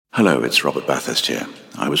Hello, it's Robert Bathurst here.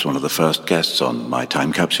 I was one of the first guests on My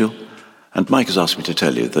Time Capsule, and Mike has asked me to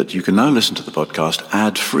tell you that you can now listen to the podcast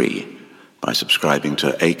ad-free by subscribing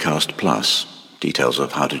to Acast Plus. Details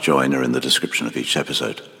of how to join are in the description of each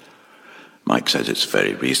episode. Mike says it's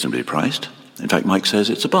very reasonably priced. In fact, Mike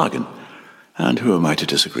says it's a bargain. And who am I to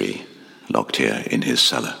disagree? Locked here in his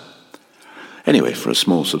cellar. Anyway, for a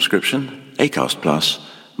small subscription, Acast Plus,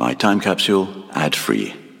 My Time Capsule,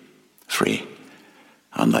 ad-free. Free.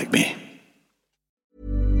 Unlike me.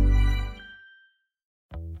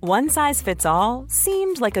 One size fits all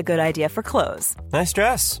seemed like a good idea for clothes. Nice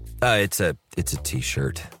dress. It's a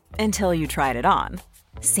t-shirt. Until you tried it on.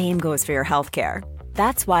 Same goes for your healthcare.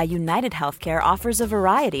 That's why United Healthcare offers a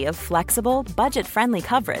variety of flexible, budget-friendly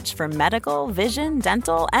coverage for medical, vision,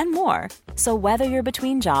 dental, and more. So whether you're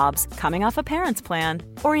between jobs, coming off a parent's plan,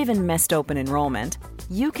 or even missed open enrollment,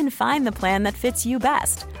 you can find the plan that fits you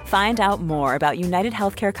best. Find out more about United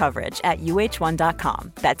Healthcare coverage at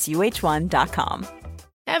uh1.com. That's uh1.com.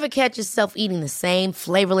 Ever catch yourself eating the same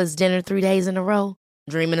flavorless dinner 3 days in a row?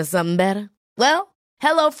 Dreaming of something better? Well,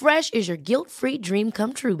 HelloFresh is your guilt-free dream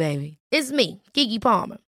come true, baby. It's me, Keke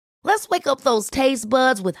Palmer. Let's wake up those taste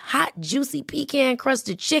buds with hot, juicy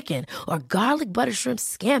pecan-crusted chicken or garlic butter shrimp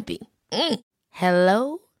scampi.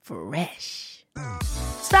 Hello Fresh.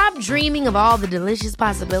 Stop dreaming of all the delicious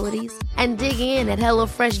possibilities and dig in at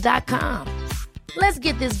HelloFresh.com. Let's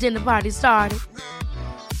get this dinner party started.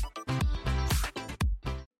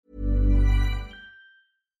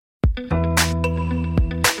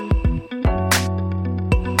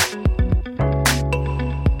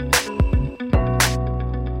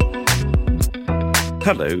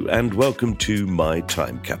 Hello and welcome to My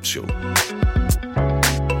Time Capsule.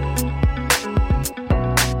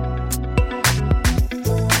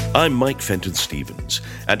 I'm Mike Fenton-Stevens,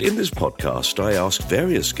 and in this podcast I ask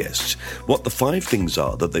various guests what the 5 things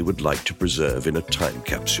are that they would like to preserve in a time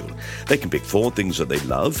capsule. They can pick 4 things that they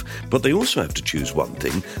love, but they also have to choose one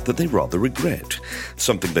thing that they rather regret,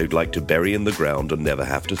 something they'd like to bury in the ground and never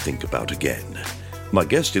have to think about again. My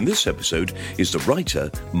guest in this episode is the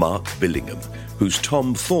writer Mark Billingham, whose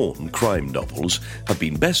Tom Thorne crime novels have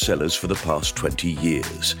been bestsellers for the past 20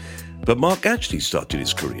 years. But Mark actually started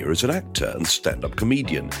his career as an actor and stand-up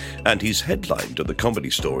comedian, and he's headlined at the Comedy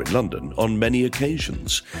Store in London on many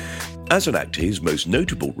occasions. As an actor, his most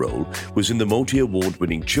notable role was in the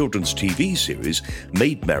multi-award-winning children's TV series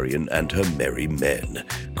Maid Marian and Her Merry Men,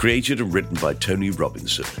 created and written by Tony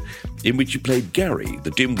Robinson, in which he played Gary,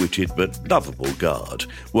 the dim-witted but lovable guard,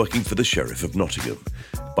 working for the Sheriff of Nottingham.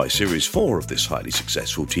 By Series 4 of this highly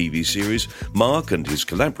successful TV series, Mark and his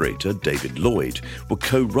collaborator, David Lloyd, were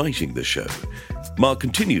co-writing the show. Mark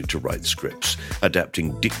continued to write scripts,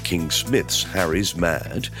 adapting Dick King-Smith's Harry's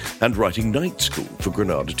Mad and writing Night School for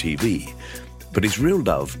Granada TV. But his real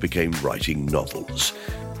love became writing novels.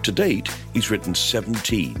 To date, he's written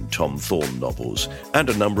 17 Tom Thorne novels and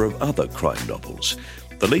a number of other crime novels.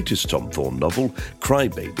 The latest Tom Thorne novel,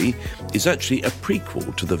 Crybaby, is actually a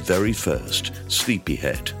prequel to the very first,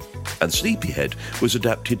 Sleepyhead. And Sleepyhead was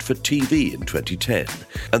adapted for TV in 2010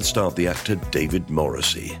 and starred the actor David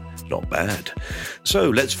Morrissey. Not bad.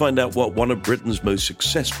 So let's find out what one of Britain's most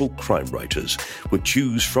successful crime writers would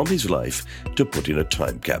choose from his life to put in a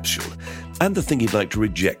time capsule, and the thing he'd like to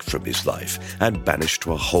reject from his life and banish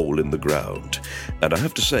to a hole in the ground. And I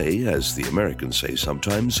have to say, as the Americans say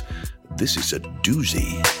sometimes, this is a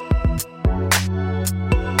doozy.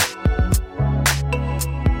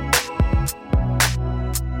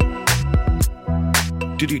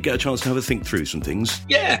 Did you get a chance to have a think through some things?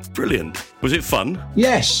 Yeah. Brilliant. Was it fun?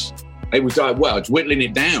 Yes. It was, it's whittling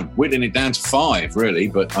it down to 5, really,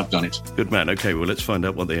 but I've done it. Good man. Okay, well, let's find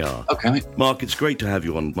out what they are. Okay. Mark, it's great to have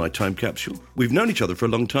you on My Time Capsule. We've known each other for a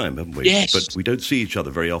long time, haven't we? Yes. But we don't see each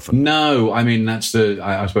other very often. No, I mean, I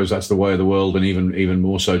suppose that's the way of the world, and even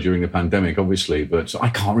more so during the pandemic, obviously. But I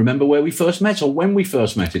can't remember where we first met or when we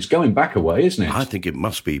first met. It's going back a way, isn't it? I think it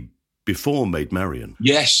must be before Maid Marian.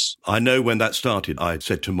 Yes. I know when that started, I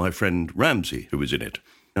said to my friend Ramsey, who was in it,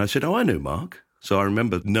 and I said, I know Mark. So I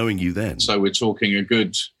remember knowing you then. So we're talking a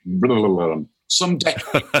good some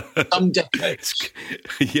decades.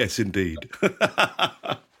 Yes, indeed.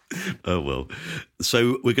 Oh, well.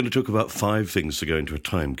 So we're going to talk about 5 things to go into a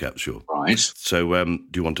time capsule. Right. So do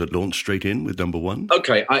you want to launch straight in with number 1?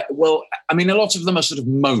 Okay. A lot of them are sort of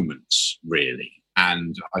moments, really.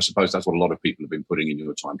 And I suppose that's what a lot of people have been putting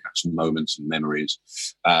into a time capsule, moments and memories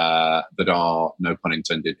that are, no pun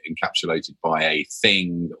intended, encapsulated by a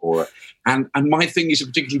thing and my thing is a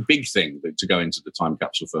particularly big thing to go into the time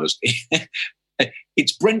capsule first.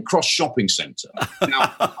 It's Brent Cross Shopping Centre.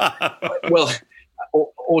 Now, well,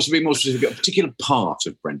 or to be more specific, a particular part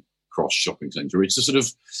of Brent Cross Shopping Centre. It's a sort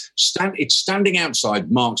of it's standing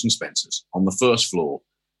outside Marks and Spencer's on the first floor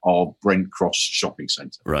of Brent Cross Shopping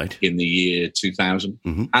Centre, right, in the year 2000.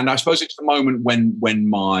 Mm-hmm. And I suppose it's the moment when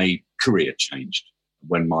my career changed,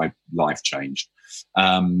 when my life changed.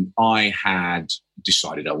 I had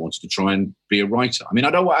decided I wanted to try and be a writer. I mean,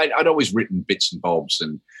 I'd always written bits and bobs,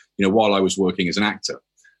 and while I was working as an actor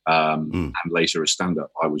and later as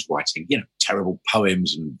stand-up, I was writing terrible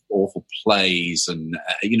poems and awful plays and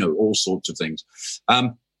all sorts of things.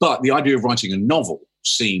 But the idea of writing a novel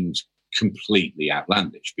seemed completely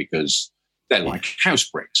outlandish because they're like house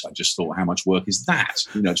bricks. I just thought, how much work is that?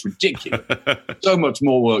 It's ridiculous. So much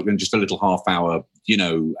more work than just a little half-hour,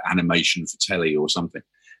 animation for telly or something.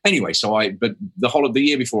 Anyway, but the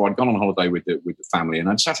year before, I'd gone on holiday with the family, and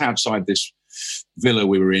I'd sat outside this villa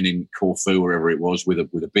we were in Corfu, wherever it was, with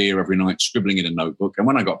a beer every night, scribbling in a notebook. And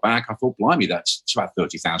when I got back, I thought, blimey, that's about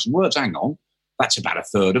 30,000 words. Hang on, that's about a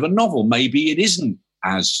third of a novel. Maybe it isn't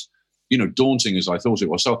as daunting as I thought it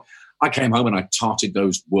was. So I came home and I tarted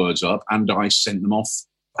those words up and I sent them off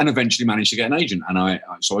and eventually managed to get an agent. And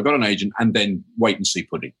so I got an agent, and then wait and see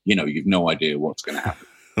pudding. You've no idea what's going to happen.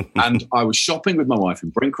 And I was shopping with my wife in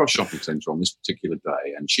Brent Cross Shopping Centre on this particular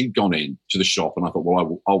day, and she'd gone in to the shop, and I thought,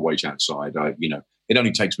 well, I'll wait outside. It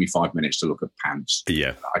only takes me 5 minutes to look at pants.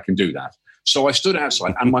 Yeah, I can do that. So I stood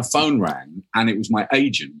outside, and my phone rang, and it was my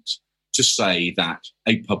agent to say that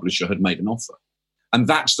a publisher had made an offer. And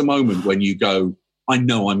that's the moment when you go, I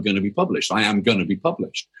know I'm going to be published. I am going to be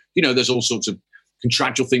published. There's all sorts of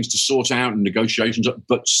contractual things to sort out and negotiations,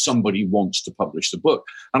 but somebody wants to publish the book.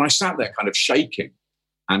 And I sat there kind of shaking.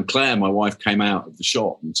 And Claire, my wife, came out of the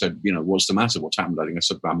shop and said, what's the matter? What's happened? I think I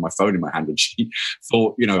said, I had my phone in my hand, and she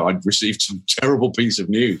thought, I'd received some terrible piece of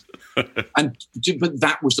news. But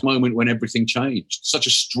that was the moment when everything changed. Such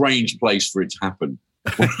a strange place for it to happen.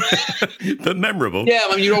 But memorable. Yeah,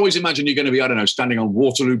 I mean, you always imagine you're going to be, I don't know, standing on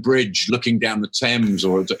Waterloo Bridge, looking down the Thames,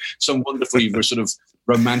 or some wonderfully sort of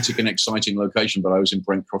romantic and exciting location. But I was in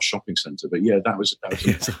Brent Cross Shopping Centre. But yeah, that was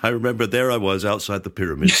yes, I remember there I was outside the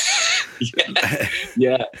pyramids.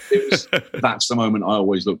 yeah. That's the moment I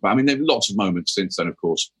always look back. I mean, there are lots of moments since then, of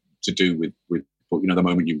course, to do with the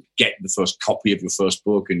moment you get the first copy of your first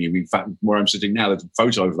book, and in fact, where I'm sitting now, there's a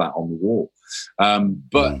photo of that on the wall.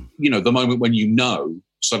 But the moment when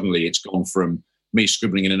suddenly it's gone from me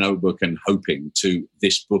scribbling in a notebook and hoping to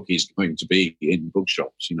this book is going to be in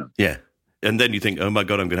bookshops, Yeah. And then you think, oh my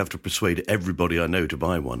God, I'm going to have to persuade everybody I know to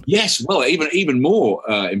buy one. Yes, well, even more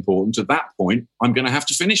important, at that point, I'm going to have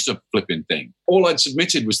to finish the flipping thing. All I'd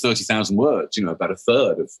submitted was 30,000 words, about a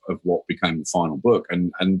third of what became the final book.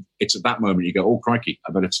 And it's at that moment you go, oh, crikey,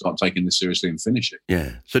 I better start taking this seriously and finish it.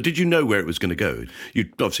 Yeah. So did you know where it was going to go? You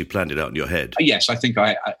obviously planned it out in your head. Yes, I think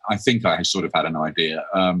I sort of had an idea.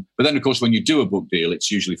 But then, of course, when you do a book deal, it's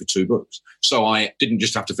usually for 2 books. So I didn't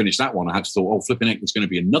just have to finish that one. I had to thought, oh, flipping heck, there's going to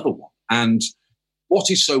be another one. And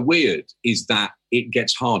what is so weird is that it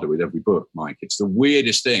gets harder with every book, Mike. It's the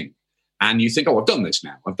weirdest thing. And you think, oh, I've done this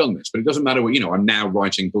now. But it doesn't matter what, I'm now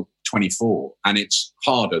writing book 24, and it's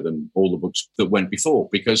harder than all the books that went before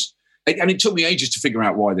because, and it took me ages to figure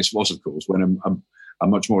out why this was, of course, when a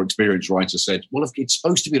much more experienced writer said, well, it's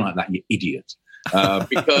supposed to be like that, you idiot.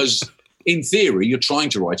 Because in theory, you're trying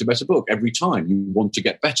to write a better book every time. You want to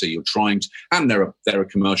get better. You're trying to, and there are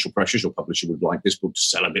commercial pressures. Your publisher would like this book to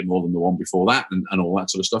sell a bit more than the one before that, and all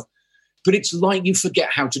that sort of stuff. But it's like you forget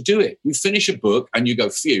how to do it. You finish a book and you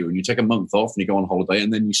go, phew, and you take a month off and you go on holiday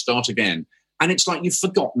and then you start again. And it's like you've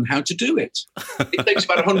forgotten how to do it. It takes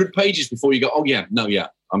about 100 pages before you go, oh, yeah,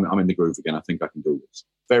 I'm in the groove again. I think I can do this.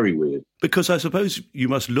 Very weird. Because I suppose you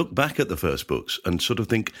must look back at the first books and sort of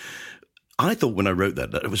think, I thought when I wrote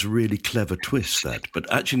that it was a really clever twist,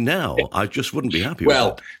 but actually now I just wouldn't be happy with it.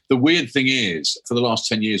 Well, the weird thing is, for the last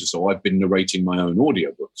 10 years or so, I've been narrating my own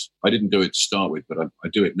audiobooks. I didn't do it to start with, but I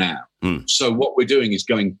do it now. So what we're doing is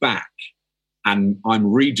going back and I'm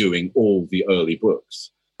redoing all the early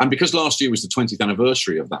books. And because last year was the 20th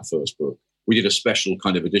anniversary of that first book, we did a special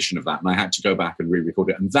kind of edition of that, and I had to go back and re-record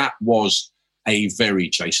it. And that was a very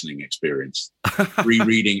chastening experience,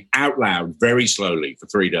 rereading out loud very slowly for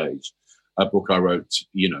 3 days. A book I wrote,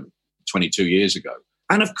 22 years ago.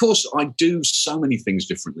 And of course, I do so many things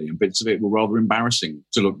differently, and bits of it were rather embarrassing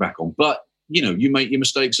to look back on. But, you make your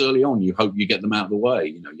mistakes early on. You hope you get them out of the way.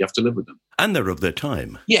 You have to live with them. And they're of their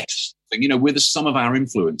time. Yes. We're the sum of our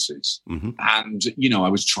influences. Mm-hmm. And, I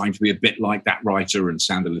was trying to be a bit like that writer and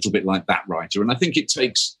sound a little bit like that writer. And I think it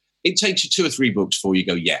takes you 2 or 3 books before you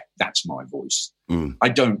go, yeah, that's my voice. I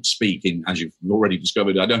don't speak in, as you've already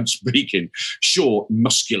discovered, I don't speak in short,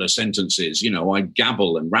 muscular sentences. I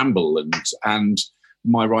gabble and ramble and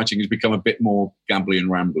my writing has become a bit more gambly and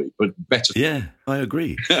rambly, but better. Yeah, I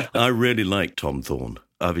agree. I really like Tom Thorne.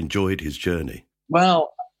 I've enjoyed his journey.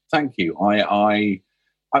 Well, thank you. I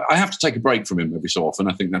have to take a break from him every so often.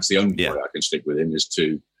 I think that's the only way I can stick with him is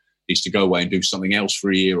to go away and do something else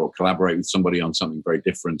for a year or collaborate with somebody on something very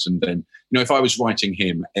different. And then, if I was writing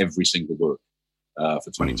him every single book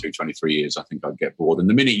for 22, 23 years, I think I'd get bored. And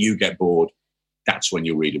the minute you get bored, that's when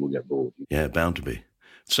your reader will get bored. Yeah, bound to be.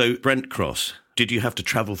 So, Brent Cross, did you have to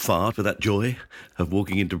travel far for that joy of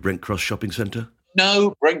walking into Brent Cross shopping centre?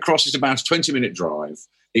 No, Brent Cross is about a 20-minute drive.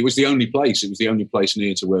 It was the only place. It was the only place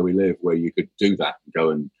near to where we live where you could do that and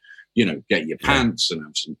go and, get your pants and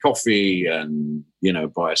have some coffee and,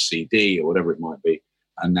 buy a CD or whatever it might be.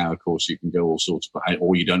 And now, of course, you can go all sorts of,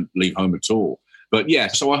 or you don't leave home at all. But yeah,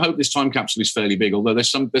 so I hope this time capsule is fairly big, although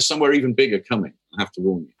there's somewhere even bigger coming. I have to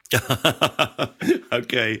warn you.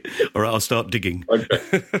 Okay. All right, I'll start digging.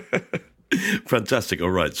 Okay. Fantastic. All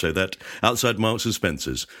right. So that outside Marks and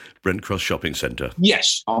Spencer's, Brent Cross Shopping Centre.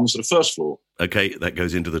 Yes, on the sort of first floor. Okay, that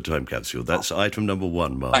goes into the time capsule. That's item number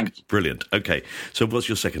 1, Mark. Thank you. Brilliant. Okay, so what's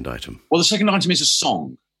your second item? Well, the second item is a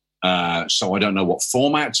song. So I don't know what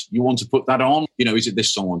format you want to put that on. Is it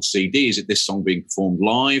this song on CD? Is it this song being performed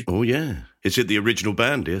live? Oh, yeah. Is it the original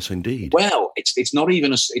band? Yes, indeed. Well, it's not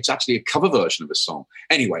even it's actually a cover version of a song.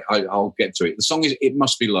 Anyway, I'll get to it. The song is It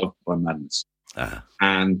Must Be Love by Madness.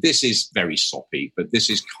 And this is very soppy, but this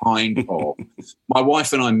is kind of... My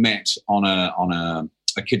wife and I met on a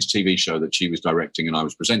kids' TV show that she was directing and I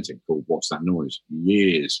was presenting called What's That Noise?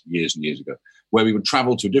 Years and years ago, where we would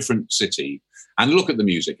travel to a different city and look at the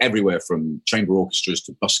music everywhere from chamber orchestras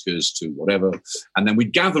to buskers to whatever. And then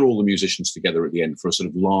we'd gather all the musicians together at the end for a sort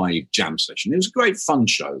of live jam session. It was a great fun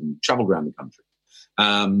show and travelled around the country.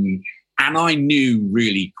 And I knew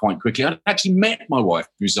really quite quickly, I'd actually met my wife,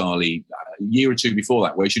 bizarrely, a year or two before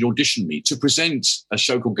that, where she'd auditioned me to present a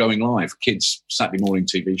show called Going Live, kids' Saturday morning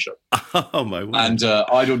TV show. Oh, my word. And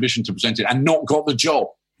I'd auditioned to present it and not got the job.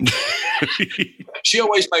 She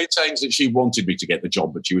always maintains that she wanted me to get the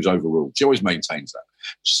job, but she was overruled. She always maintains that.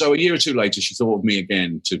 So a year or two later, she thought of me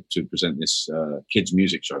again to present this kids'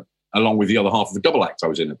 music show, along with the other half of a double act I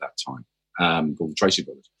was in at that time, called the Tracy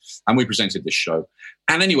Brothers. And we presented this show.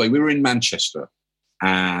 And anyway, we were in Manchester,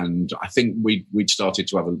 and I think we'd started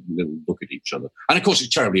to have a little look at each other. And of course,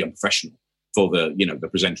 it's terribly unprofessional for the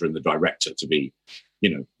presenter and the director to be,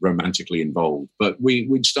 romantically involved. But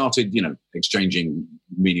we'd started, exchanging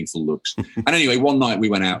meaningful looks. And anyway, one night we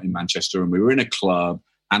went out in Manchester and we were in a club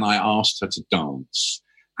and I asked her to dance.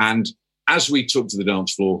 And as we took to the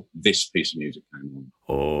dance floor, this piece of music came on.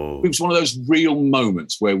 Oh. It was one of those real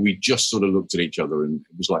moments where we just sort of looked at each other and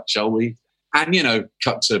it was like, shall we? And,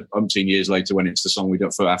 cut to umpteen years later when it's the song we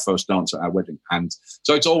did for our first dance at our wedding. And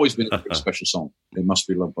so it's always been a special song. It Must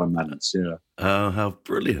Be Loved by Madness, yeah. Oh, how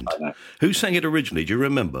brilliant. Who sang it originally? Do you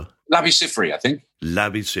remember? Labby Sifri, I think.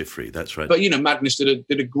 Labby Sifri, that's right. But, Madness did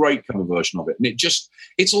a great cover version of it. And it just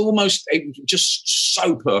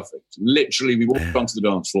so perfect. Literally, we walked onto the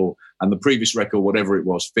dance floor and the previous record, whatever it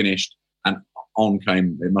was, finished. And on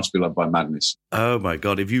came It Must Be Loved by Madness. Oh, my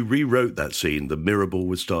God. If you rewrote that scene, the mirror ball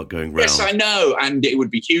would start going round. Yes, I know. And it would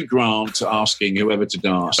be Hugh Grant asking whoever to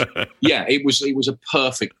dance. Yeah, it was a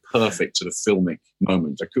perfect sort of filmic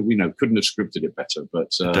moment. I couldn't have scripted it better.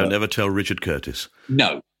 But don't ever tell Richard Curtis.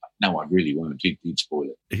 No, I really won't. He'd spoil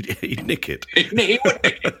it. He'd nick it. He'd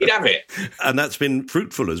have it. And that's been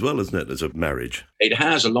fruitful as well, hasn't it, as a marriage? It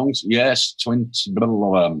has, 25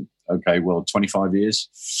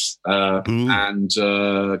 years. And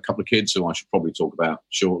a couple of kids who I should probably talk about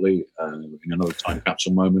shortly in another time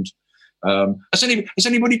capsule moment. Has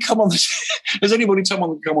anybody come on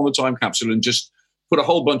the time capsule and just put a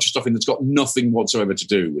whole bunch of stuff in that's got nothing whatsoever to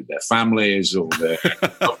do with their families or their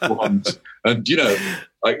loved ones? And,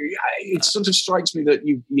 it sort of strikes me that,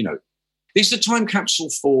 is the time capsule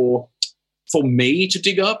for me to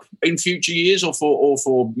dig up in future years or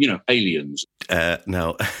for aliens?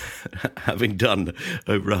 Now, having done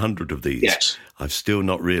over 100 of these, yes. I've still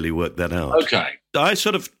not really worked that out. Okay. I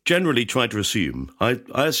sort of generally try to assume, I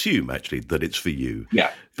assume actually that it's for you.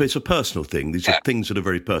 Yeah. But it's a personal thing. These are things that are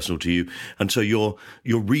very personal to you. And so you're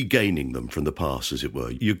regaining them from the past, as it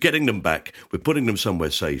were. You're getting them back. We're putting them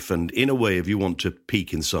somewhere safe. And in a way, if you want to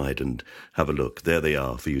peek inside and have a look, there they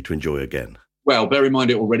are for you to enjoy again. Well, bear in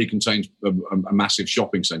mind it already contains a massive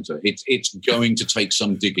shopping centre. It's going to take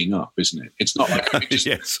some digging up, isn't it? It's not like you can just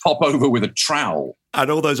yes. pop over with a trowel And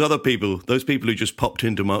all those other people, those people who just popped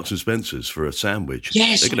into Marks and Spencer's for a sandwich,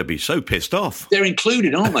 yes, they're going to be so pissed off. They're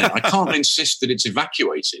included, aren't they? I can't insist that it's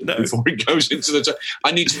evacuated before it goes into the...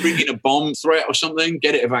 I need to bring in a bomb threat or something,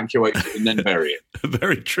 get it evacuated and then bury it.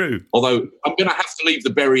 Very true. Although I'm going to have to leave the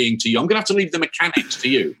burying to you. I'm going to have to leave the mechanics to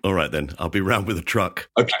you. All right, then. I'll be round with a truck.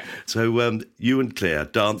 Okay. So you and Claire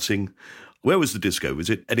dancing... Where was the disco? Was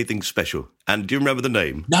it anything special? And do you remember the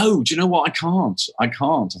name? No, do you know what? I can't. I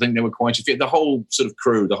think there were quite a few. The whole sort of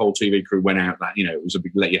crew, the whole TV crew went out that, it was a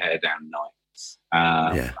big let your hair down night.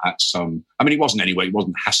 At some, it wasn't anyway, it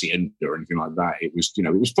wasn't Hacienda or anything like that. It was, it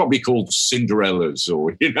was probably called Cinderella's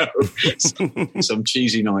or, some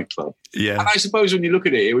cheesy nightclub. Yeah. And I suppose when you look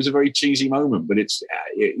at it, it was a very cheesy moment, but it's,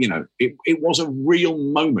 it was a real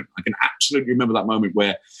moment. I can absolutely remember that moment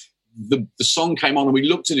where the song came on and we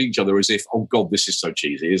looked at each other as if, oh God, this is so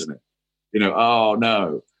cheesy, isn't it? Oh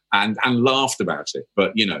no. And laughed about it.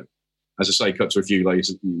 But, as I say, cut to a few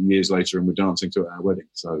years later and we're dancing to it at our wedding.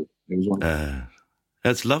 So it was wonderful.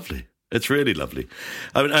 That's lovely. It's really lovely.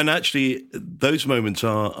 And actually, those moments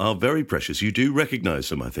are very precious. You do recognise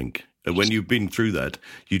them, I think. When you've been through that,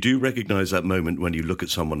 you do recognise that moment when you look at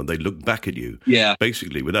someone and they look back at you,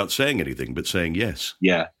 basically without saying anything, but saying yes.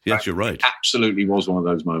 Yeah. Yes, you're right. Absolutely was one of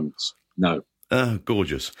those moments. No.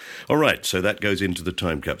 Gorgeous. All right, so that goes into the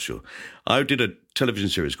time capsule. I did a television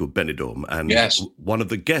series called Benidorm, and one of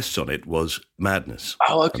the guests on it was Madness.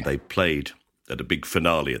 Oh, okay. And they played at a big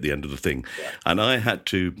finale at the end of the thing. Yeah. And I had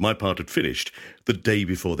to, my part had finished the day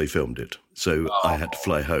before they filmed it. So I had to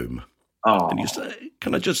fly home. Oh. And you say,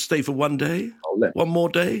 can I just stay for one day? One more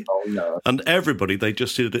day? Oh, no. And everybody, they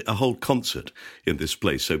just did a whole concert in this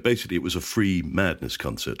place. So basically it was a free Madness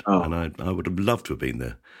concert. Oh. And I would have loved to have been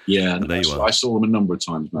there. Yeah, and there you are. I saw them a number of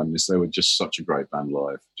times, Madness. They were just such a great band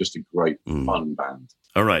live. Just a great, fun band.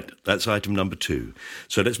 All right, that's item number 2.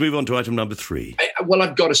 So let's move on to item number 3.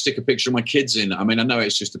 I've got to stick a picture of my kids in. I know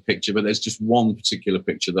it's just a picture, but there's just one particular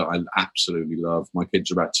picture that I absolutely love. My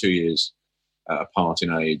kids are about 2 years apart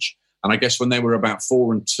in age. And I guess when they were about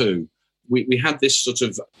 4 and 2, we had this sort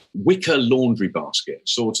of wicker laundry basket,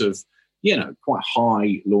 sort of, quite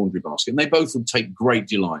high laundry basket. And they both would take great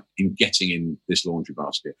delight in getting in this laundry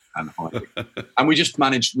basket and hiding. And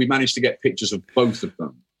we managed to get pictures of both of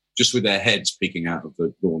them, just with their heads peeking out of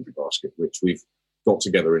the laundry basket, which we've got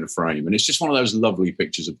together in a frame. And it's just one of those lovely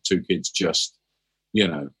pictures of 2 kids just,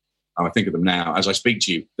 I think of them now. As I speak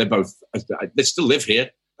to you, they still live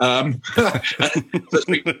here. They're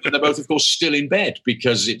both, of course, still in bed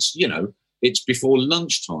because it's before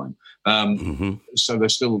lunchtime. So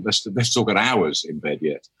they've still got hours in bed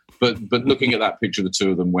yet. But looking at that picture of the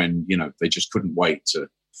 2 of them when, they just couldn't wait to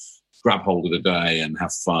grab hold of the day and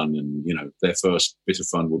have fun. And, their first bit of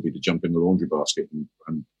fun would be to jump in the laundry basket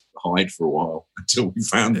and hide for a while until we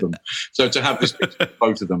found them. So to have this picture of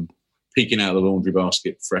both of them peeking out of the laundry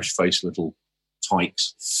basket, fresh-faced little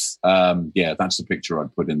tykes. That's the picture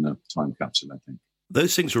I'd put in the time capsule, I think.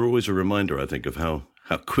 Those things are always a reminder, I think, of how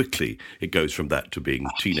quickly it goes from that to being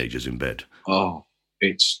teenagers in bed. Oh,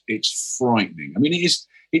 it's frightening.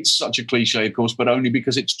 It's such a cliche, of course, but only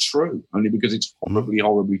because it's true, only because it's horribly,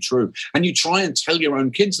 horribly true. And you try and tell your own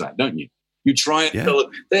kids that, don't you? You try and tell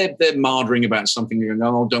them, they're mardering about something, you're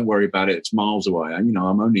going, oh, don't worry about it, it's miles away. And,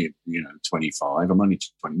 I'm only, 25, I'm only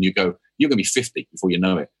 20. And you go, you're going to be 50 before you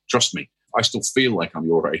know it. Trust me. I still feel like I'm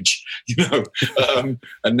your age, and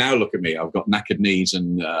now look at me. I've got knackered knees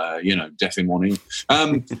and, deaf in one ear.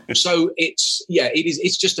 So it's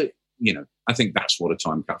just I think that's what a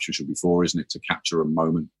time capsule should be for, isn't it? To capture a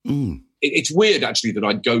moment. It's weird, actually, that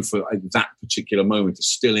I'd go for that particular moment, a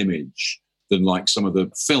still image, than like some of the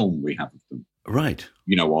film we have of them. Right.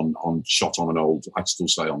 On shot on an old, I'd still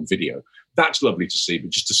say on video. That's lovely to see,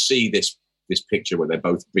 but just to see this picture where they're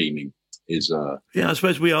both beaming, is I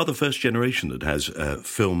suppose we are the first generation that has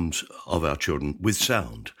films of our children with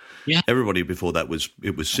sound. Yeah. Everybody before that was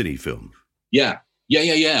cine film. Yeah.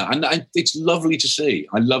 And it's lovely to see.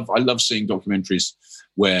 I love seeing documentaries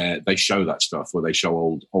where they show that stuff, where they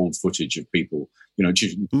show old footage of people,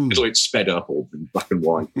 until it's sped up or in black and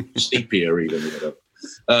white, sepia even, or whatever.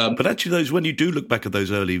 But actually, when you do look back at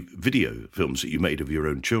those early video films that you made of your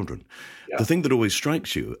own children, the thing that always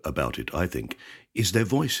strikes you about it, I think, is their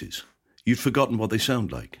voices. You've forgotten what they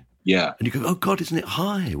sound like. Yeah. And you go, oh, God, isn't it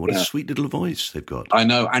high? What a sweet little voice they've got. I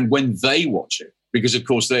know. And when they watch it, because, of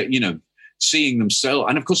course, they're, seeing themselves,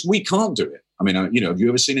 and, of course, we can't do it. have you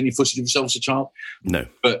ever seen any footage of yourself as a child? No.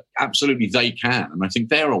 But absolutely they can. And I think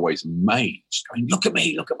they're always amazed, going, look at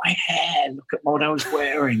me, look at my hair, look at what I was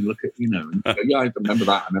wearing, look at, And, I remember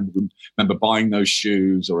that. I remember buying those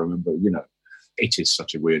shoes, or I remember, it is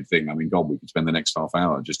such a weird thing. God, we could spend the next half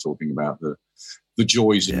hour just talking about the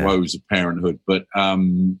joys and woes of parenthood. But,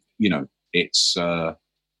 it's,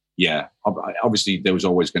 obviously there was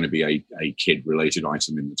always going to be a kid-related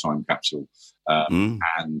item in the time capsule.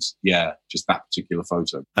 And, just that particular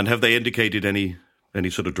photo. And have they indicated any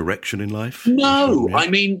sort of direction in life? No.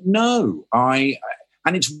 No.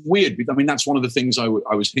 And it's weird. I mean, that's one of the things I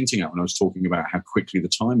was hinting at when I was talking about how quickly the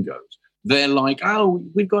time goes. They're like, oh,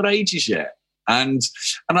 we've got ages yet. And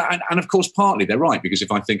of course, partly they're right, because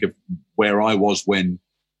if I think of where I was when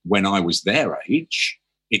I was their age,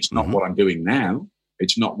 it's not what I'm doing now.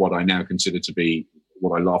 It's not what I now consider to be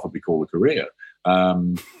what I laughably call a career,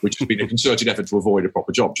 which has been a concerted effort to avoid a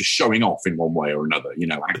proper job, just showing off in one way or another,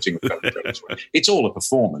 acting. It's all a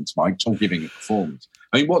performance, Mike. It's all giving a performance.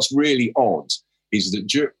 I mean, what's really odd is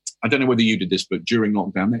that I don't know whether you did this, but during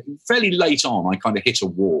lockdown, fairly late on, I kind of hit a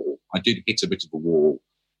wall. I did hit a bit of a wall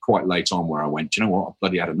quite late on where I went, you know what, I've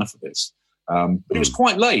bloody had enough of this. But it was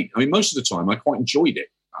quite late. I mean, most of the time I quite enjoyed it.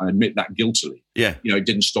 I admit that guiltily. Yeah. It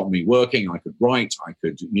didn't stop me working. I could write. I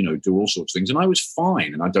could, do all sorts of things. And I was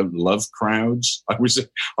fine. And I don't love crowds. I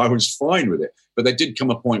was fine with it. But there did come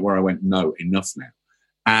a point where I went, no, enough now.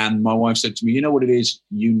 And my wife said to me, you know what it is?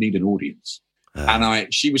 You need an audience.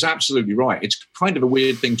 And she was absolutely right. It's kind of a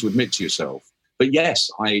weird thing to admit to yourself. But yes,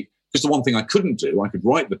 because the one thing I couldn't do, I could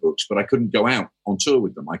write the books, but I couldn't go out on tour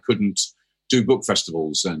with them. I couldn't do book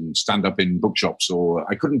festivals and stand up in bookshops, or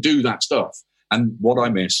I couldn't do that stuff. And what I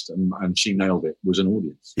missed, and she nailed it, was an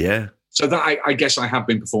audience. Yeah. So that I guess I have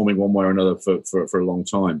been performing one way or another for a long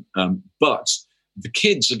time. But the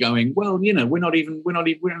kids are going, well, we're in our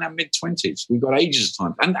mid-20s. We've got ages of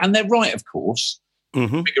time. And they're right, of course,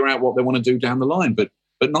 to figure out what they want to do down the line. But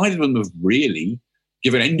neither of them have really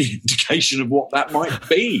given any indication of what that might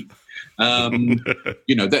be. Look,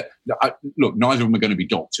 neither of them are going to be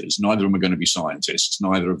doctors. Neither of them are going to be scientists.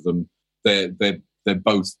 Neither of them, they're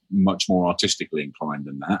both much more artistically inclined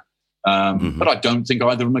than that. But I don't think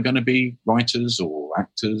either of them are going to be writers or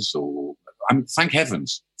actors thank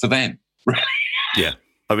heavens for them. Yeah.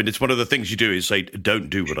 I mean, it's one of the things you do is say, don't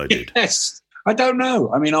do what I did. Yes. I don't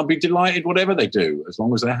know. I mean, I'll be delighted whatever they do, as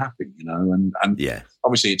long as they're happy, and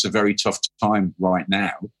obviously it's a very tough time right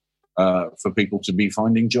now for people to be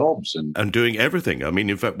finding jobs and doing everything. I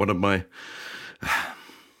mean, in fact, one of my...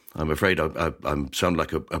 I'm afraid I sound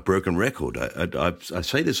like a broken record. I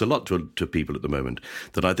say this a lot to people at the moment,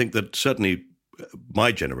 that I think that certainly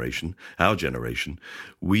my generation, our generation,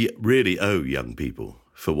 we really owe young people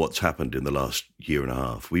for what's happened in the last year and a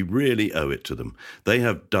half. We really owe it to them. They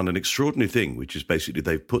have done an extraordinary thing, which is basically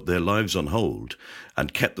they've put their lives on hold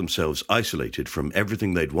and kept themselves isolated from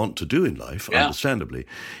everything they'd want to do in life, understandably,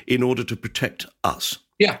 in order to protect us.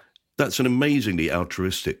 Yeah. That's an amazingly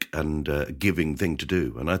altruistic and giving thing to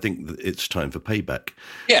do. And I think that it's time for payback.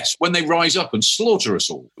 Yes, when they rise up and slaughter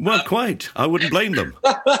us all. Well, quite. I wouldn't blame them.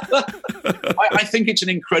 I think it's an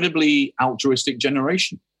incredibly altruistic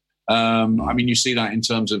generation. I mean, you see that in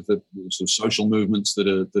terms of the sort of social movements that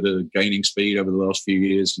are gaining speed over the last few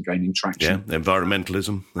years and gaining traction. Yeah,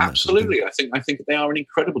 environmentalism. Absolutely. I think they are an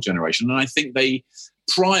incredible generation. And I think they,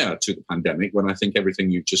 prior to the pandemic, when I think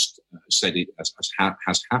everything you just said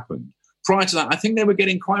has happened, prior to that, I think they were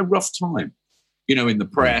getting quite a rough time, in the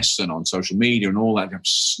press and on social media and all that,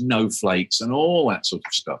 snowflakes and all that sort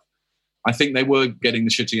of stuff. I think they were getting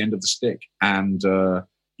the shitty end of the stick. And,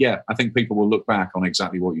 I think people will look back on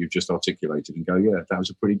exactly what you've just articulated and go, yeah, that was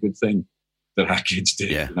a pretty good thing that our kids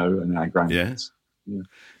did, and our grandkids.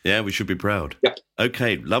 Yeah, we should be proud. Yep.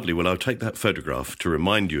 Okay, lovely. Well, I'll take that photograph to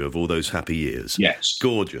remind you of all those happy years. Yes.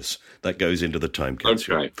 Gorgeous. That goes into the time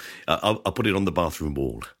capsule. Okay. I'll put it on the bathroom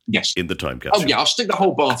wall. Yes. In the time capsule. Oh, yeah, I'll stick the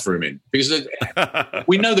whole bathroom in, because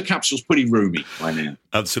we know the capsule's pretty roomy right now.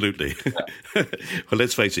 Absolutely. Well,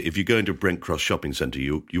 let's face it, if you go into Brent Cross Shopping Centre,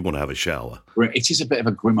 you want to have a shower. It is a bit of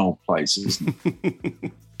a grim old place, isn't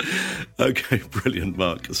it? Okay, brilliant,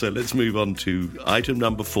 Mark. So let's move on to item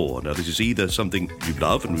number 4. Now, this is either something you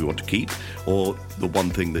love and we want to keep, or the one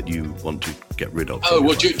thing that you want to get rid of. Oh,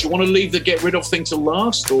 well, do you want to leave the get rid of thing to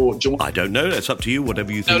last? Or do you want... I don't know. That's up to you,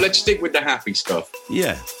 whatever you think. No, let's stick with the happy stuff.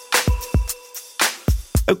 Yeah.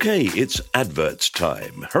 Okay, it's adverts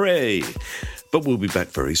time. Hooray! But we'll be back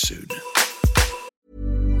very soon.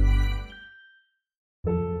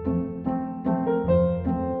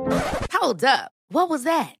 Hold up. What was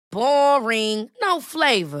that? Boring. No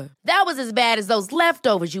flavor. That was as bad as those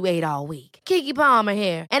leftovers you ate all week. Keke Palmer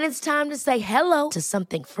here. And it's time to say hello to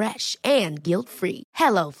something fresh and guilt-free.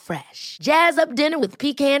 Hello Fresh. Jazz up dinner with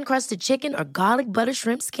pecan-crusted chicken or garlic butter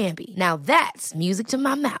shrimp scampi. Now that's music to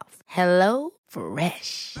my mouth. Hello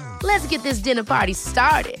Fresh. Let's get this dinner party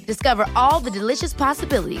started. Discover all the delicious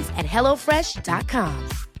possibilities at HelloFresh.com.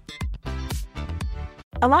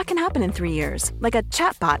 A lot can happen in 3 years, like a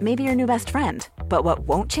chatbot may be your new best friend. But what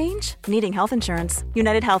won't change? Needing health insurance.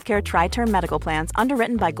 United Healthcare Tri-Term Medical Plans,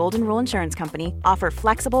 underwritten by Golden Rule Insurance Company, offer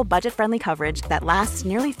flexible, budget-friendly coverage that lasts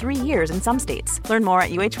nearly 3 years in some states. Learn more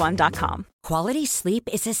at uh1.com. Quality sleep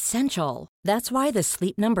is essential. That's why the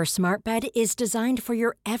Sleep Number Smart Bed is designed for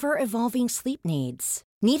your ever-evolving sleep needs.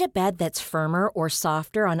 Need a bed that's firmer or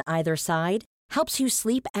softer on either side? Helps you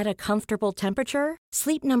sleep at a comfortable temperature?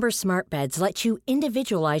 Sleep Number Smart Beds let you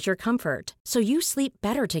individualize your comfort, so you sleep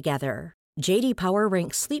better together. J.D. Power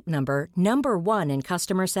ranks Sleep Number number 1 in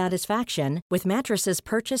customer satisfaction with mattresses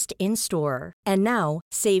purchased in-store. And now,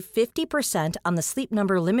 save 50% on the Sleep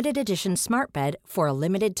Number Limited Edition Smart Bed for a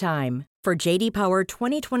limited time. For J.D. Power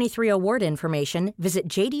 2023 award information, visit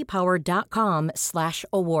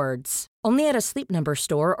jdpower.com/awards. Only at a Sleep Number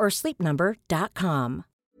store or sleepnumber.com.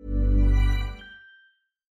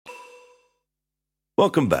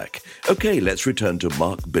 Welcome back. Okay, let's return to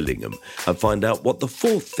Mark Billingham and find out what the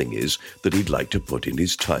fourth thing is that he'd like to put in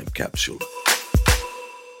his time capsule.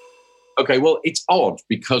 Okay, well, it's odd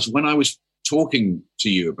because when I was talking to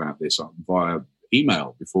you about this via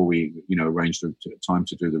email before we, arranged the time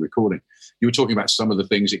to do the recording, you were talking about some of the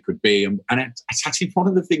things it could be, and it's actually one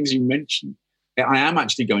of the things you mentioned. I am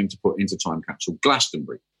actually going to put into time capsule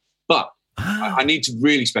Glastonbury, but I need to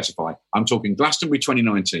really specify. I'm talking Glastonbury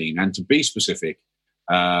 2019, and to be specific,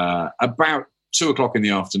 about 2:00 in the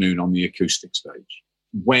afternoon on the acoustic stage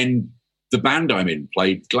when the band I'm in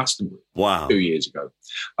played Glastonbury 2 years ago.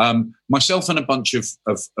 Myself and a bunch of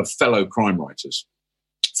fellow crime writers,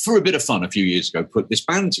 for a bit of fun a few years ago, put this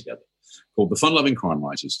band together called the Fun Loving Crime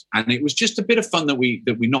Writers. And it was just a bit of fun that we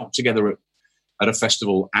knocked together at a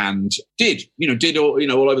festival and did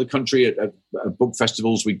all over the country at book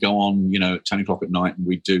festivals. We'd go on, at 10 o'clock at night, and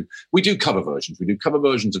we do cover versions. We do cover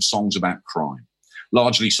versions of songs about crime.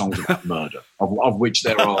 Largely songs about murder, of which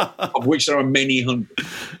there are many hundred.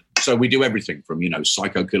 So we do everything from,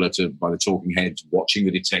 Psycho Killer to By the Talking Heads, Watching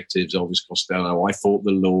the Detectives, Elvis Costello, I Fought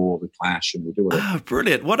the Law, The Clash, and we do it. Oh,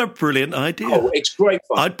 brilliant. What a brilliant idea. Oh, it's great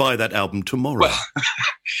fun. I'd buy that album tomorrow.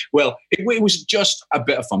 Well, it was just a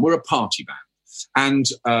bit of fun. We're a party band. And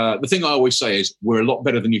the thing I always say is we're a lot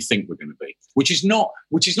better than you think we're going to be, which is not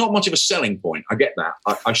much of a selling point. I get that.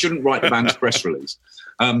 I shouldn't write the band's press release.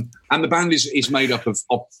 And the band is made up of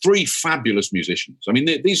three fabulous musicians. I mean,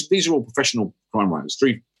 these are all professional crime writers.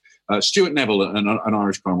 Stuart Neville, an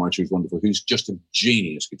Irish crime writer who's wonderful, who's just a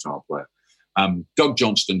genius guitar player. Doug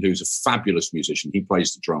Johnston, who's a fabulous musician. He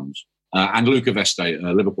plays the drums. And Luca Veste,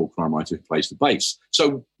 a Liverpool crime writer, who plays the bass.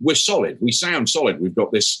 So we're solid. We sound solid. We've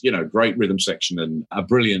got this, great rhythm section and a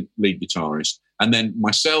brilliant lead guitarist. And then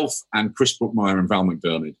myself and Chris Brookmeyer and Val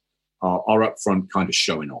McDermid are up front kind of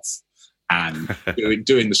showing off and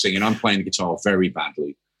doing the singing. I'm playing the guitar very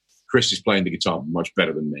badly. Chris is playing the guitar much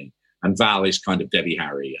better than me. And Val is kind of Debbie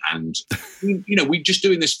Harry. And, we're just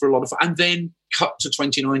doing this for a lot of fun. And then cut to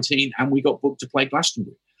 2019 and we got booked to play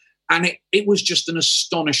Glastonbury. And it was just an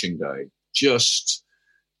astonishing day. Just,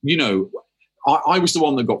 I was the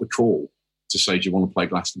one that got the call to say, do you want to play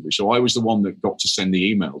Glastonbury? So I was the one that got to send the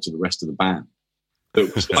email to the rest of the band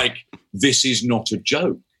that was like, this is not a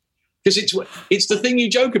joke. Because it's the thing you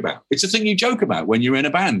joke about. It's the thing you joke about when you're in a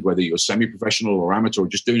band, whether you're semi-professional or amateur or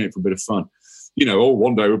just doing it for a bit of fun.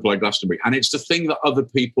 One day we'll play Glastonbury. And it's the thing that other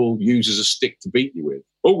people use as a stick to beat you with.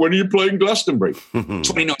 Oh, when are you playing Glastonbury?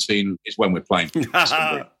 2019 is when we're playing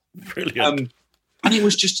Glastonbury. Brilliant. And it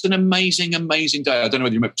was just an amazing, amazing day. I don't know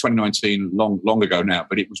whether you remember 2019 long ago now,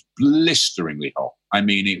 but it was blisteringly hot. I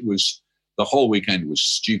mean, the whole weekend was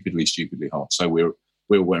stupidly, stupidly hot. So we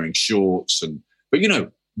were wearing shorts but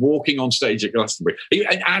walking on stage at Glastonbury.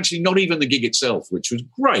 And actually, not even the gig itself, which was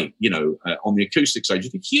great, on the acoustic stage,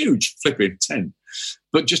 it's a huge flipping tent,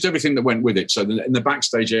 but just everything that went with it. So in the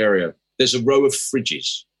backstage area, there's a row of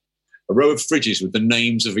fridges with the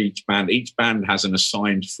names of each band. Each band has an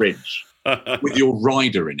assigned fridge with your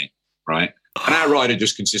rider in it, right? And our rider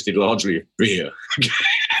just consisted largely of beer.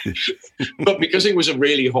 But because it was a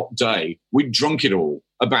really hot day, we'd drunk it all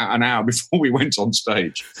about an hour before we went on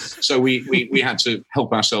stage. So we had to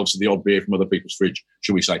help ourselves to the odd beer from other people's fridge,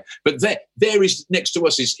 shall we say. But there is next to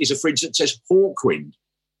us is a fridge that says Hawkwind.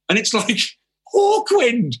 And it's like,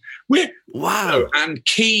 Hawkwind! Wow. And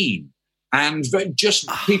Keen. And just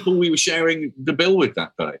people we were sharing the bill with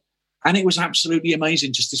that day. And it was absolutely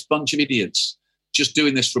amazing. Just this bunch of idiots just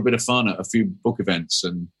doing this for a bit of fun at a few book events.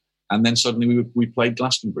 And then suddenly we played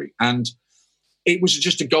Glastonbury. And it was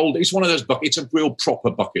just it's one of those it's a real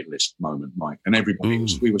proper bucket list moment, Mike. And everybody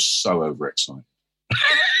we were so overexcited.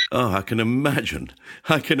 Oh, I can imagine.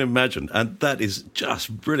 And that is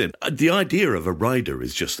just brilliant. The idea of a rider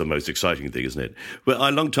is just the most exciting thing, isn't it? Well,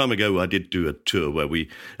 a long time ago, I did do a tour where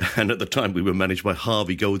and at the time we were managed by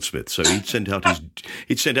Harvey Goldsmith. So he'd sent out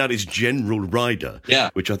his general rider,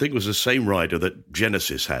 which I think was the same rider that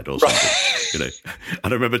Genesis had or something,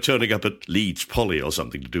 And I remember turning up at Leeds Poly or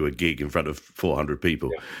something to do a gig in front of 400 people.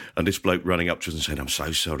 Yeah. And this bloke running up to us and saying, "I'm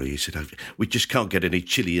so sorry." He said, "We just can't get any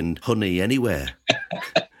chili and honey anywhere."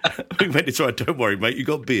 Mate, it's all right, don't worry, mate, you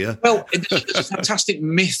got beer. Well, there's a fantastic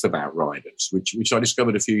myth about riders, which I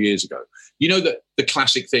discovered a few years ago. You know that the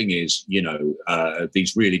classic thing is,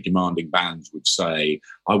 these really demanding bands would say,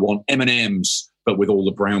 "I want M&Ms, but with all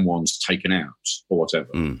the brown ones taken out," or whatever,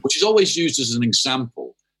 which is always used as an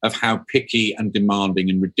example of how picky and demanding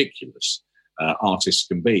and ridiculous artists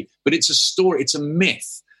can be. But it's a story, it's a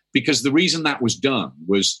myth, because the reason that was done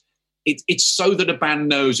was it's so that a band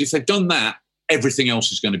knows if they've done that, everything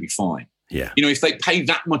else is going to be fine. Yeah. If they pay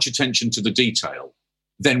that much attention to the detail,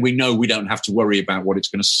 then we know we don't have to worry about what it's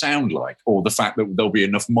going to sound like or the fact that there'll be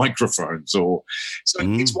enough microphones.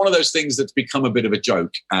 It's one of those things that's become a bit of a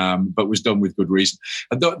joke, but was done with good reason.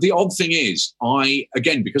 And the odd thing is,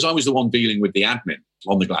 because I was the one dealing with the admin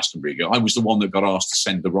on the Glastonbury, I was the one that got asked to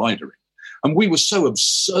send the rider in. And we were so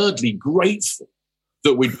absurdly grateful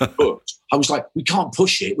that we'd booked. I was like, we can't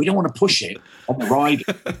push it. We don't want to push it on the ride.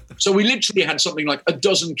 So we literally had something like a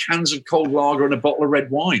dozen cans of cold lager and a bottle of red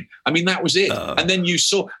wine. I mean, that was it. And then you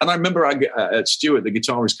saw, and I remember Stuart, the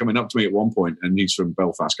guitarist, coming up to me at one point, and he's from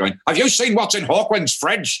Belfast, going, "Have you seen what's in Hawkwind's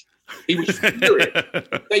fridge?" He was furious.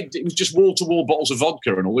 It was just wall-to-wall bottles of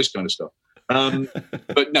vodka and all this kind of stuff.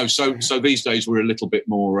 But no, so these days we're a little bit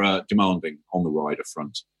more demanding on the rider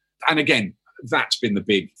front. And again, that's been the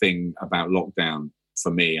big thing about lockdown for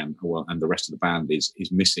me and the rest of the band is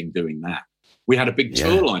missing doing that. We had a big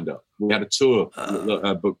tour lined up. We had a tour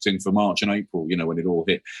booked in for March and April, when it all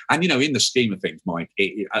hit. And, in the scheme of things, Mike,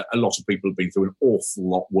 a lot of people have been through an awful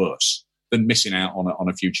lot worse than missing out on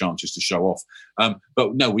a few chances to show off.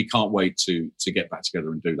 But no, we can't wait to get back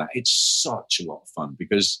together and do that. It's such a lot of fun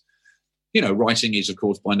because, writing is, of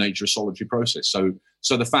course, by nature a solitary process.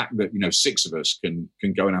 So the fact that, 6 of us can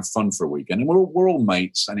go and have fun for a weekend, and we're all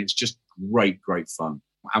mates, and it's just great fun.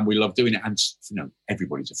 And we love doing it. And,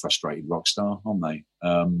 everybody's a frustrated rock star, aren't they?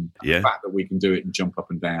 The fact that we can do it and jump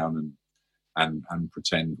up and down and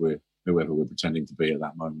pretend we're whoever we're pretending to be at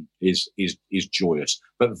that moment is joyous.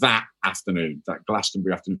 But that afternoon, that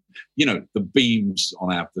Glastonbury afternoon, the beams on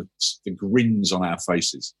the grins on our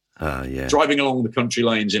faces, driving along the country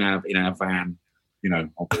lanes in our van,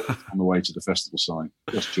 on the way to the festival site,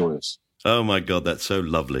 just joyous. Oh, my God, that's so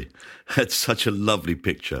lovely. It's such a lovely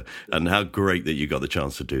picture, and how great that you got the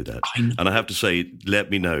chance to do that. And I have to say,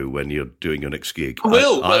 let me know when you're doing your next gig.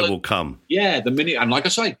 I will come. Yeah, the minute, and like I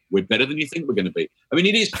say, we're better than you think we're going to be. I mean,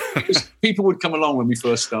 it is, because people would come along when we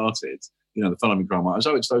first started, the Fun Loving Crime Writers,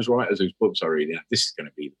 it's those writers whose books I read, this is going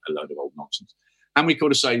to be a load of old nonsense. And we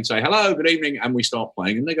could say, hello, good evening, and we start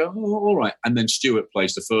playing, and they go, oh, all right. And then Stuart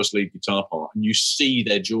plays the first lead guitar part, and you see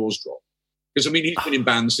their jaws drop. Because, he's been in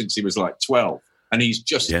bands since he was like 12, and he's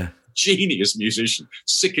just a genius musician,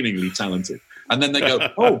 sickeningly talented. And then they go,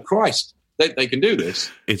 oh, Christ, they can do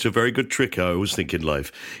this. It's a very good trick, I always think, in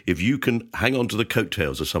life. If you can hang on to the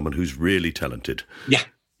coattails of someone who's really talented. Yeah.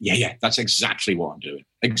 That's exactly what I'm doing.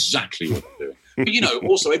 But,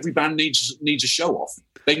 also every band needs a show-off.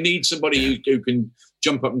 They need somebody who can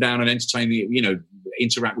jump up and down and entertain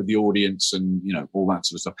interact with the audience and, all that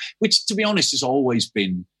sort of stuff. Which, to be honest, has always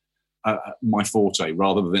been my forte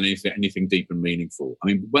rather than anything deep and meaningful. I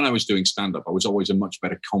mean, when I was doing stand-up, I was always a much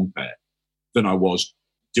better compere than I was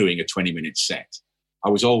doing a 20-minute set. I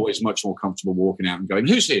was always much more comfortable walking out and going,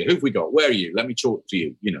 who's here? Who have we got? Where are you? Let me talk to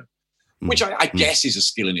you, which I guess is a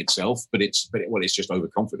skill in itself, but it's just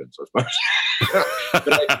overconfidence, I suppose.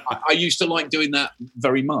 But I used to like doing that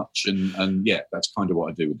very much. And that's kind of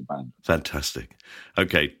what I do with the band. Fantastic.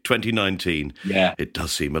 Okay, 2019. Yeah. It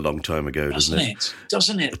does seem a long time ago, doesn't it?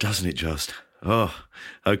 Doesn't it? Doesn't it just? Oh,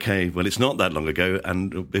 okay. Well, it's not that long ago,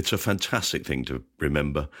 and it's a fantastic thing to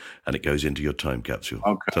remember, and it goes into your time capsule.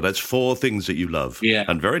 Okay. So that's 4 things that you love. Yeah.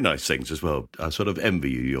 And very nice things as well. I sort of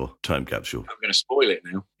envy you, your time capsule. I'm going to spoil it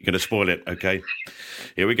now. You're going to spoil it. Okay.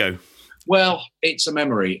 Here we go. Well, it's a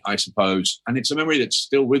memory, I suppose, and it's a memory that's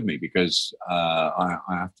still with me because I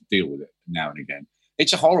have to deal with it now and again.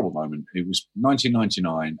 It's a horrible moment. It was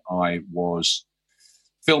 1999. I was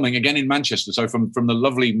filming again in Manchester. So from the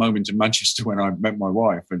lovely moment in Manchester when I met my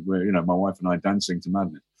wife, and my wife and I dancing to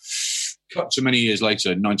Madness. Cut to many years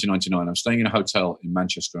later, in 1999, I'm staying in a hotel in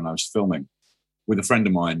Manchester, and I was filming with a friend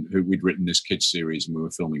of mine who we'd written this kids series and we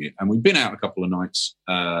were filming it. And we'd been out a couple of nights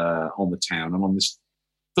on the town. And on this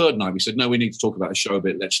third night, we said, no, we need to talk about the show a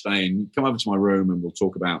bit. Let's stay and come over to my room and we'll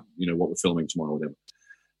talk about, what we're filming tomorrow or whatever.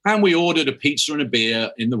 And we ordered a pizza and a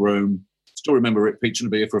beer in the room. Still remember it, pizza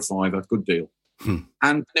and a beer for $5, good deal.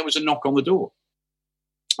 And there was a knock on the door.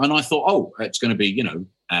 And I thought, oh, it's going to be,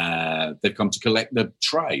 they've come to collect the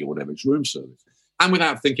tray or whatever. It's room service. And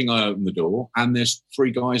without thinking, I opened the door and there's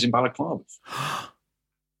 3 guys in balaclavas.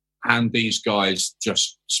 And these guys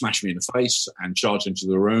just smashed me in the face and charged into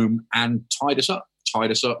the room and tied us up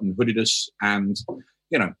and hooded us. And,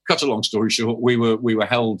 cut a long story short, we were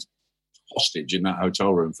held hostage in that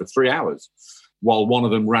hotel room for 3 hours while one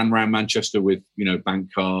of them ran around Manchester with, bank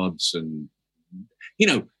cards and,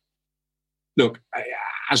 look,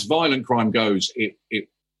 as violent crime goes,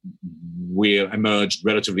 we emerged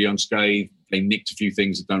relatively unscathed. They nicked a few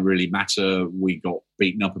things that don't really matter. We got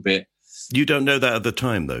beaten up a bit. You don't know that at the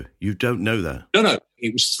time, though? You don't know that? No.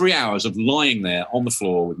 It was 3 hours of lying there on the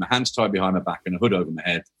floor with my hands tied behind my back and a hood over my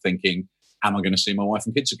head thinking, am I going to see my wife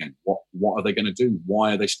and kids again? What are they going to do?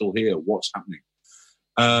 Why are they still here? What's happening?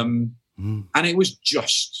 And it was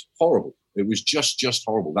just horrible. It was just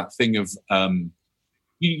horrible. That thing of,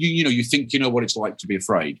 you think you know what it's like to be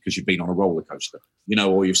afraid because you've been on a roller coaster,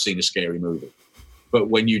 or you've seen a scary movie. But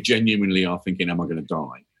when you genuinely are thinking, am I going to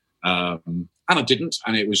die? And I didn't.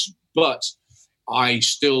 But I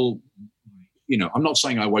still, I'm not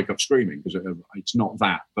saying I wake up screaming because it's not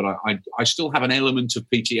that, but I still have an element of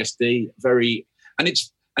PTSD. And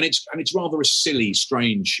it's rather a silly,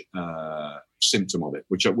 strange symptom of it,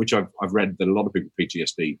 which I've read that a lot of people with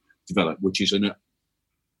PTSD develop, which is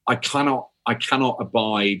I cannot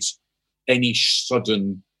abide any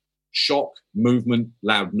sudden shock, movement,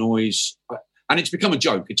 loud noise. And it's become a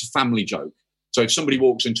joke. It's a family joke. So if somebody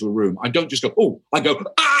walks into a room, I don't just go, oh, I go,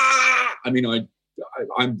 ah! I mean,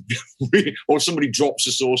 I'm or somebody drops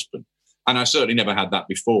a saucepan. And I certainly never had that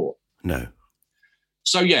before. No.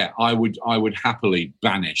 So, yeah, I would happily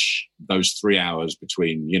banish those 3 hours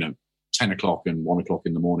between, 10 o'clock and 1 o'clock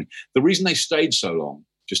in the morning. The reason they stayed so long,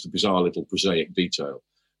 just a bizarre little prosaic detail,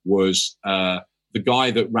 was the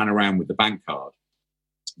guy that ran around with the bank card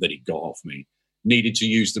that he got off me needed to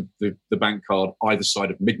use the bank card either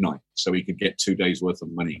side of midnight so he could get 2 days worth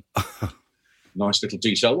of money. Nice little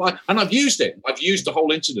detail. And I've used it. I've used the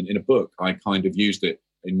whole incident in a book. I kind of used it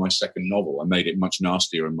in my second novel. I made it much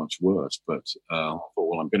nastier and much worse. But I thought,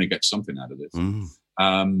 well, I'm going to get something out of this.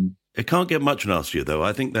 It can't get much nastier, though.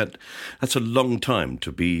 I think that's a long time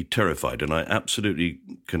to be terrified. And I absolutely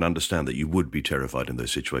can understand that you would be terrified in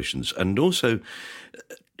those situations. And also,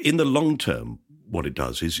 in the long term, what it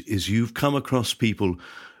does is you've come across people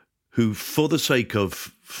who, for the sake of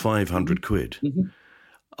 500 quid,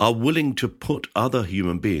 are willing to put other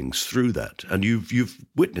human beings through that. And you've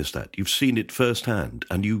witnessed that. You've seen it firsthand.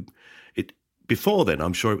 And before then,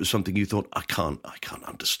 I'm sure it was something you thought, I can't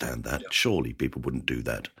understand that. Yeah. Surely people wouldn't do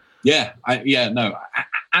that. Yeah, no.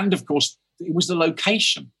 And of course, it was the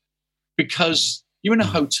location, because you're in a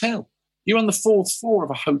hotel. You're on the 4th floor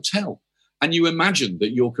of a hotel, and you imagine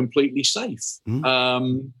that you're completely safe. This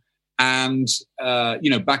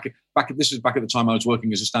was back at the time I was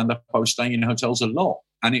working as a stand-up. I was staying in hotels a lot,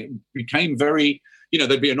 and it became very,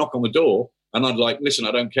 there'd be a knock on the door, and I'd like, listen,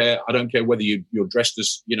 I don't care whether you're dressed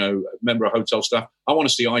as, a member of hotel staff. I want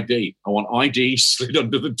to see ID. I want ID slid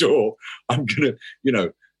under the door. I'm gonna,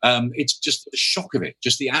 it's just the shock of it,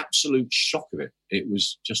 just the absolute shock of it. It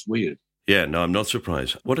was just weird. Yeah, no, I'm not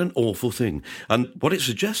surprised. What an awful thing. And what it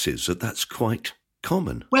suggests is that that's quite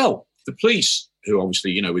common. Well, the police, who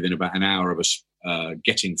obviously, within about an hour of us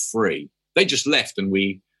getting free, they just left, and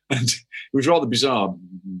it was rather bizarre.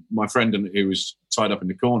 My friend who was tied up in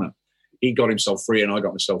the corner, he got himself free and I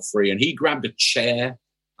got myself free, and he grabbed a chair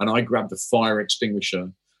and I grabbed a fire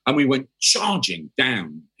extinguisher, and we went charging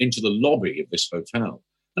down into the lobby of this hotel.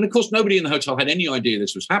 And of course, nobody in the hotel had any idea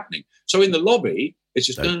this was happening. So in the lobby, it's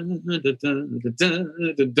just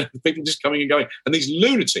people just coming and going. And these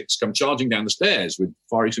lunatics come charging down the stairs with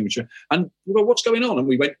fire extinguisher. And we go, what's going on? And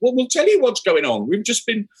we went, well, we'll tell you what's going on. We've just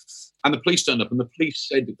been... And the police turned up, and the police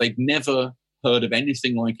said that they'd never heard of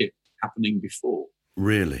anything like it happening before.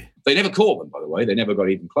 Really? They never caught them, by the way. They never got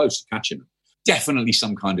even close to catching them. Definitely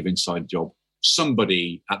some kind of inside job.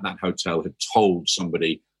 Somebody at that hotel had told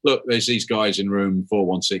somebody, look, there's these guys in room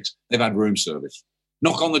 416. They've had room service.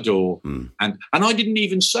 Knock on the door. And I didn't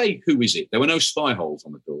even say, who is it? There were no spy holes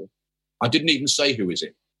on the door. I didn't even say, who is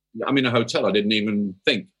it? I'm in a hotel. I didn't even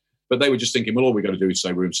think. But they were just thinking, well, all we got to do is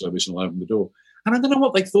say room service and I'll open the door. And I don't know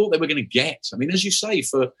what they thought they were going to get. I mean, as you say,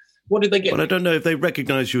 for What did they get? Well, I don't know if they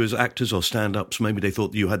recognised you as actors or stand-ups. Maybe they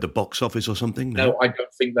thought you had the box office or something. No, I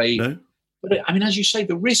don't think they... No? But, I mean, as you say,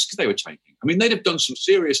 the risk they were taking. I mean, they'd have done some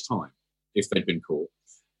serious time if they'd been caught.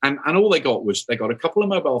 And all they got was they got a couple of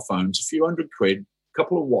mobile phones, a few $100, a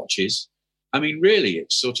couple of watches. I mean, really,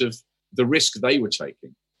 it's sort of the risk they were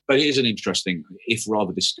taking. But here's an interesting, if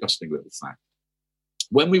rather disgusting little fact.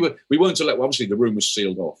 When we weren't allowed, obviously the room was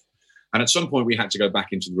sealed off. And at some point we had to go back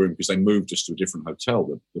into the room because they moved us to a different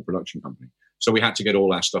hotel, the production company. So we had to get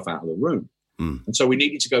all our stuff out of the room. And so we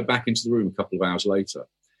needed to go back into the room a couple of hours later.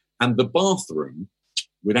 And the bathroom,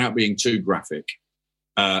 without being too graphic,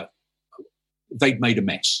 they'd made a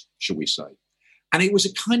mess, shall we say. And it was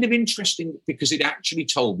a kind of interesting because it actually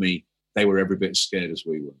told me they were every bit as scared as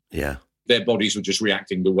we were. Yeah. Their bodies were just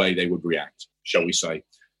reacting the way they would react, shall we say.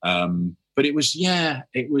 But it was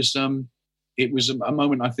a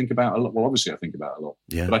moment I think about a lot. Well, obviously I think about it a lot.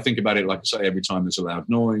 Yeah. But I think about it, like I say, every time there's a loud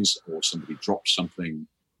noise or somebody drops something.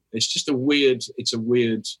 It's just a weird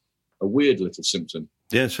little symptom.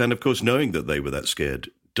 Yes, and of course, knowing that they were that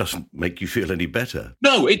scared doesn't make you feel any better.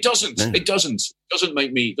 No, it doesn't. No. It doesn't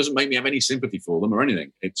make me have any sympathy for them or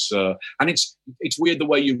anything. It's weird the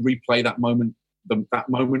way you replay that moment, that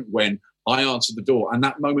moment when I answered the door, and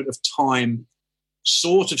that moment of time,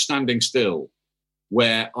 sort of standing still,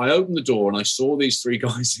 where I opened the door and I saw these three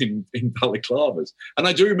guys in balaclavas, and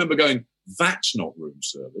I do remember going, "That's not room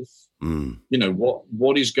service." You know,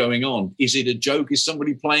 what is going on? Is it a joke? Is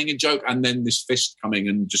somebody playing a joke? And then this fist coming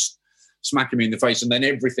and just smacking me in the face, and then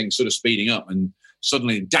everything sort of speeding up, and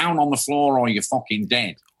suddenly down on the floor or you're fucking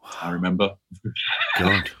dead. I remember.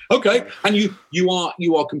 God. Okay, and you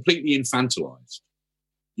are completely infantilized.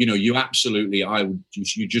 You know, you absolutely,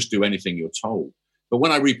 you just do anything you're told. But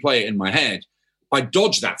when I replay it in my head, I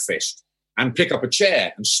dodge that fist and pick up a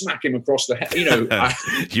chair and smack him across the head. You know,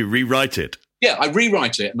 you rewrite it. Yeah, I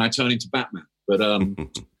rewrite it and I turn into Batman. But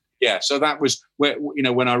yeah, so that was where, you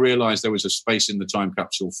know, when I realised there was a space in the time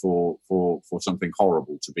capsule for something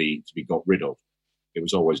horrible to be got rid of. It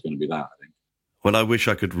was always going to be that, I think. Well, I wish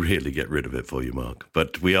I could really get rid of it for you, Mark,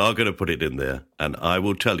 but we are going to put it in there, and I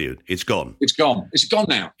will tell you, it's gone. It's gone. It's gone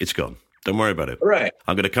now. It's gone. Don't worry about it. Hooray.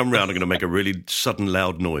 I'm going to come round, I'm going to make a really sudden,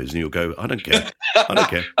 loud noise, and you'll go, I don't care. I don't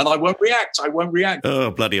care. And I won't react.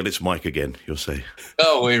 Oh, bloody hell, it's Mike again, you'll say.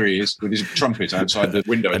 Oh, here he is, with his trumpet outside the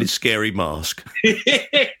window. And his scary mask.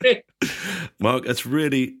 Mark, it's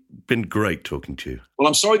really been great talking to you. Well,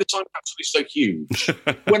 I'm sorry the time capsule is so huge.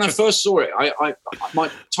 When I first saw it,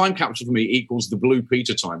 my time capsule for me equals the Blue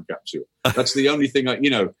Peter time capsule. That's the only thing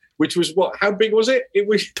which was what? How big was it? It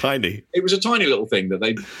was tiny. It was a tiny little thing that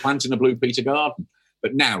they plant in a Blue Peter garden.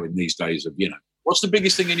 But now, in these days of, what's the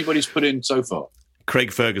biggest thing anybody's put in so far?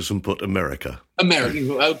 Craig Ferguson put America.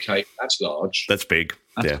 Okay, that's large. That's big.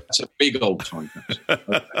 That's a big old time capsule.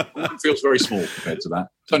 Okay. It feels very small compared to that.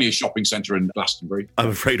 It's only a shopping centre in Glastonbury. I'm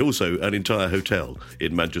afraid also an entire hotel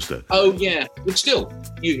in Manchester. Oh, yeah. But still,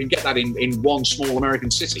 you can get that in one small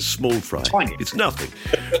American city. Small fry. Tiny. It's nothing.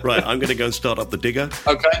 Right, I'm going to go and start up the digger.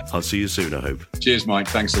 Okay. I'll see you soon, I hope. Cheers, Mike.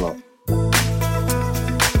 Thanks a lot.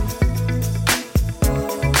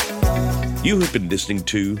 You have been listening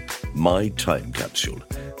to My Time Capsule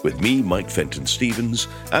with me, Mike Fenton-Stevens,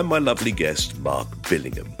 and my lovely guest, Mark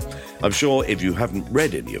Billingham. I'm sure if you haven't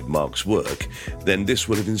read any of Mark's work, then this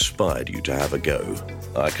will have inspired you to have a go.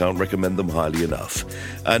 I can't recommend them highly enough.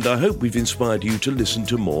 And I hope we've inspired you to listen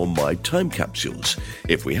to more My Time Capsules.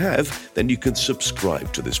 If we have, then you can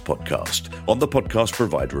subscribe to this podcast on the podcast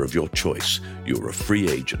provider of your choice. You're a free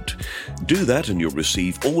agent. Do that and you'll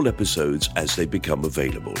receive all episodes as they become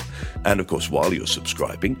available. And of course, while you're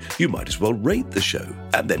subscribing, you might as well rate the show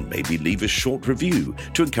and then maybe leave a short review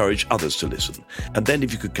to encourage others to listen. And then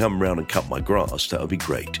if you could come round and cut my grass, that would be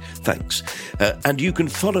great. Thanks. And you can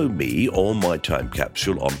follow me or My Time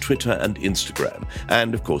Capsule on Twitter and Instagram,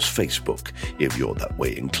 and of course Facebook, if you're that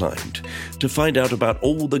way inclined, to find out about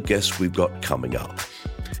all the guests we've got coming up.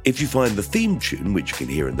 If you find the theme tune, which you can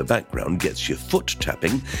hear in the background, gets your foot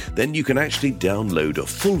tapping, then you can actually download a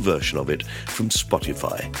full version of it from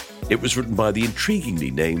Spotify. It was written by the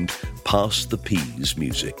intriguingly named Pass the Peas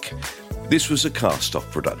Music. This was a cast-off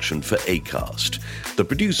production for Acast. The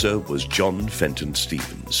producer was John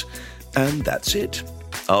Fenton-Stevens. And that's it.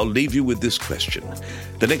 I'll leave you with this question.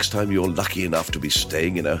 The next time you're lucky enough to be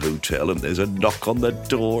staying in a hotel and there's a knock on the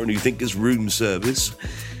door and you think it's room service,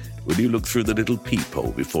 will you look through the little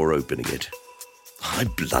peephole before opening it? I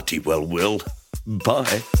bloody well will.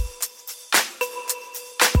 Bye.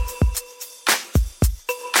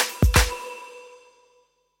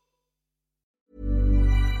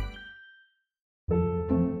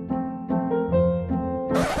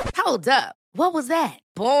 Hold up. What was that?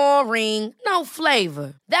 Boring. No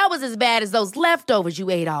flavor. That was as bad as those leftovers you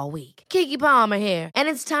ate all week. Keke Palmer here. And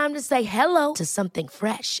it's time to say hello to something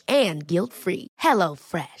fresh and guilt-free. Hello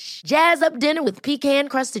Fresh. Jazz up dinner with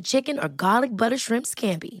pecan-crusted chicken or garlic butter shrimp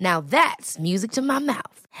scampi. Now that's music to my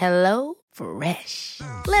mouth. Hello Fresh.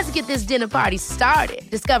 Let's get this dinner party started.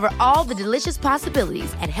 Discover all the delicious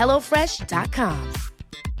possibilities at hellofresh.com.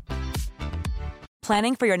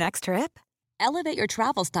 Planning for your next trip? Elevate your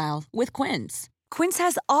travel style with Quince. Quince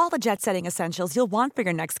has all the jet-setting essentials you'll want for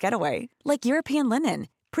your next getaway, like European linen,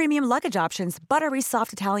 premium luggage options, buttery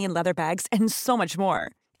soft Italian leather bags, and so much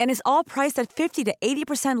more. And is all priced at 50 to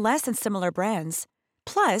 80% less than similar brands.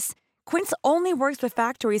 Plus, Quince only works with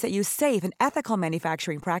factories that use safe and ethical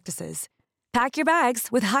manufacturing practices. Pack your bags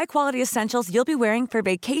with high-quality essentials you'll be wearing for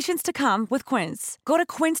vacations to come with Quince. Go to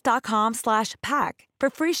quince.com/pack for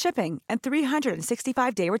free shipping and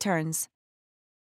 365-day returns.